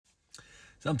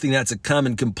Something that's a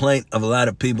common complaint of a lot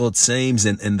of people, it seems,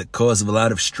 and the cause of a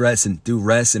lot of stress and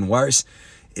duress and worse,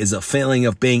 is a feeling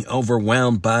of being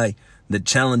overwhelmed by the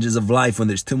challenges of life when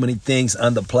there's too many things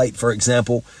on the plate. For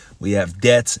example, we have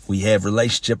debts, we have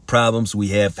relationship problems, we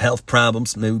have health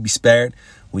problems, maybe be spared.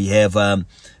 We have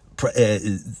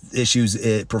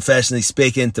issues professionally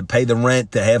speaking, to pay the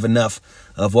rent, to have enough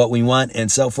of what we want,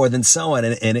 and so forth and so on.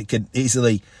 And it could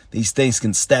easily, these things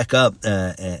can stack up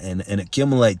and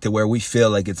accumulate to where we feel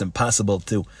like it's impossible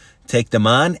to take them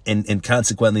on, and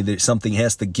consequently there's something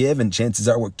has to give, and chances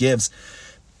are what gives,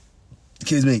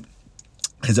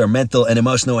 is our mental and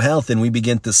emotional health, and we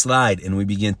begin to slide, and we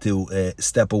begin to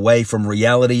step away from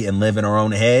reality and live in our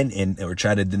own head, or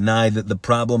try to deny the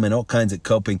problem, and all kinds of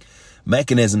coping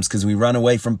mechanisms, because we run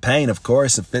away from pain, of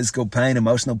course, of physical pain,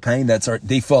 emotional pain. That's our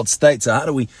default state. So how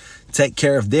do we take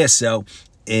care of this? So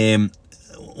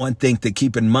one thing to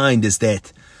keep in mind is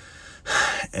that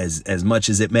as much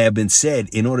as it may have been said,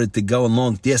 in order to go a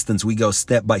long distance, we go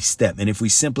step by step. And if we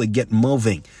simply get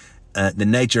moving, the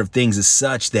nature of things is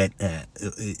such that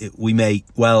we may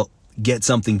well get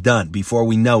something done before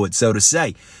we know it, so to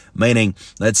say. Meaning,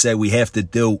 let's say we have to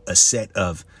do a set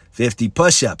of 50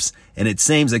 push-ups, and it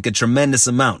seems like a tremendous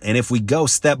amount. And if we go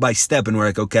step by step and we're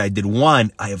like, okay, I did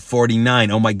 1, I have 49.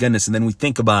 Oh my goodness. And then we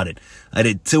think about it. I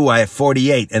did 2, I have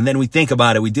 48. And then we think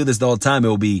about it. We do this the whole time.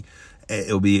 It'll be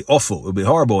awful. It'll be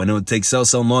horrible. And it would take so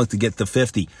long to get to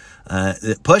 50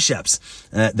 push-ups.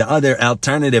 The other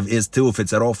alternative is too, if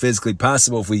it's at all physically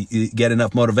possible, if we get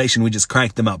enough motivation, we just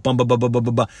crank them out. Bum, bum, bum, bum, bum,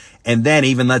 bum. And then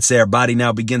even, let's say our body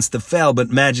now begins to fail, but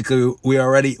magically we're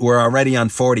already on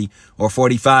 40 or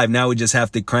 45. Now we just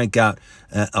have to crank out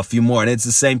a few more. And it's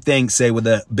the same thing, say, with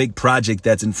a big project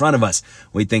that's in front of us.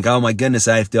 We think, oh my goodness,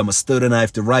 I'm a student, I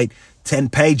have to write 10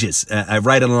 pages. I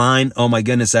write a line. Oh my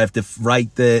goodness, I have to write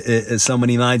so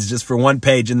many lines just for 1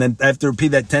 page, and then I have to repeat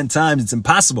that 10 times. It's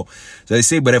impossible. So you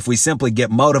see, but if we simply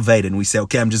get motivated and we say,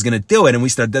 okay, I'm just going to do it, and we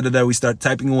start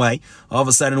typing away, all of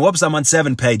a sudden, whoops, I'm on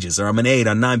 7 pages, or I'm on 8,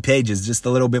 on 9 pages, just a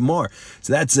little bit more.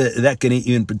 So that can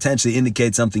even potentially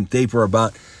indicate something deeper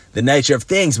about the nature of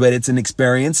things, but it's an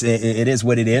experience. It is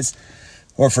what it is.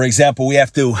 Or, for example, we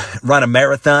have to run a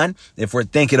marathon. If we're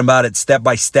thinking about it step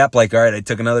by step, like, all right, I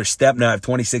took another step, now I have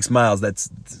 26 miles. That's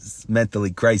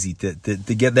mentally crazy to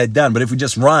get that done. But if we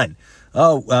just run,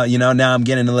 now I'm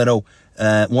getting a little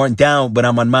worn down, but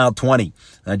I'm on mile 20.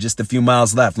 Just a few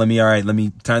miles left. Let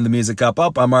me turn the music up.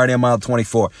 I'm already on mile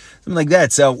 24. Something like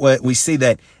that. So we see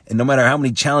that, and no matter how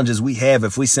many challenges we have,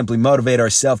 if we simply motivate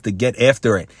ourselves to get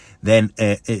after it, then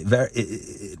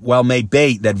it may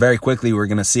be that very quickly we're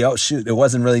going to see, oh shoot, it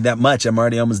wasn't really that much. I'm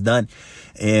already almost done.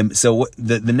 So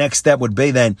the next step would be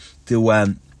then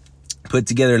to put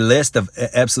together a list of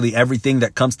absolutely everything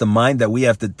that comes to mind that we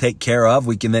have to take care of.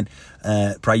 We can then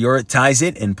prioritize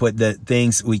it and put the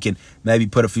things, we can maybe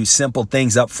put a few simple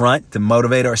things up front to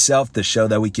motivate ourselves, to show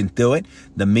that we can do it,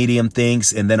 the medium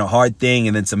things, and then a hard thing,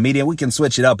 and then some medium. We can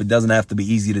switch it up. It doesn't have to be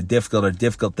easy to difficult or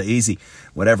difficult to easy.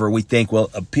 Whatever we think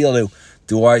will appeal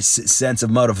to our sense of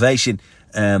motivation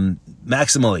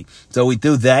maximally. So we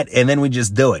do that, and then we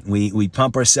just do it. We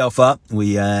pump ourselves up.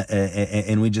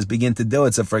 And we just begin to do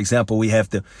it. So, for example, we have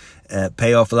to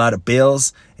pay off a lot of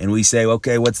bills, and we say,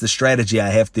 okay, what's the strategy? I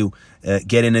have to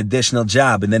get an additional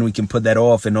job, and then we can put that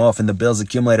off, and the bills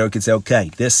accumulate. Or we can say,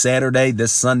 okay, this Saturday,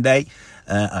 this Sunday,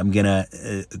 I'm gonna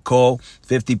call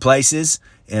 50 places,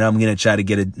 and I'm gonna try to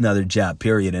get another job.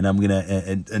 Period. And I'm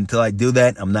gonna until I do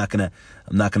that, I'm not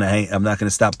gonna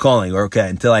stop calling. Or okay,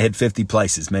 until I hit 50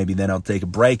 places, maybe then I'll take a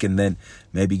break and then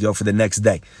maybe go for the next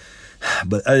day.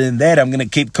 But other than that, I'm gonna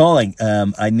keep calling.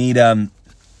 I need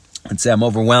let's say I'm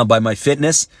overwhelmed by my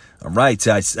fitness. All right,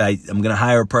 so I'm gonna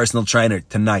hire a personal trainer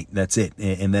tonight. That's it,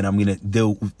 and then I'm gonna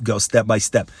go step by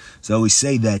step. So we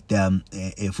say that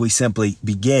if we simply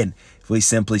begin, if we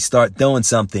simply start doing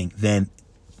something, then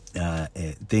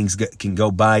things can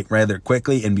go by rather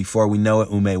quickly, and before we know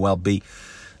it, we may well be,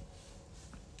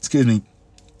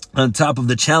 on top of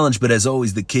the challenge. But as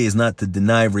always, the key is not to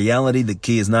deny reality. The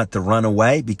key is not to run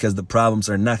away, because the problems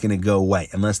are not going to go away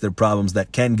unless they're problems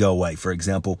that can go away. For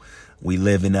example, we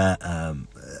live in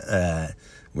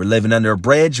we're living under a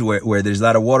bridge where there's a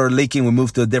lot of water leaking. We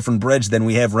move to a different bridge, then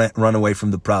we have run away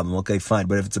from the problem. Okay, fine.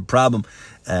 But if it's a problem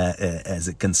as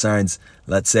it concerns,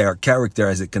 let's say, our character,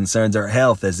 as it concerns our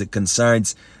health, as it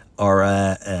concerns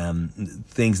our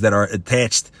things that are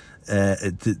attached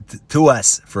to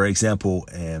us, for example,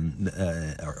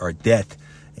 our debt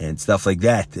and stuff like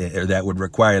that, or that would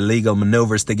require legal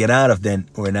maneuvers to get out of, then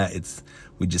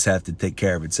we just have to take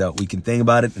care of it. So we can think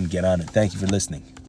about it and get on it. Thank you for listening.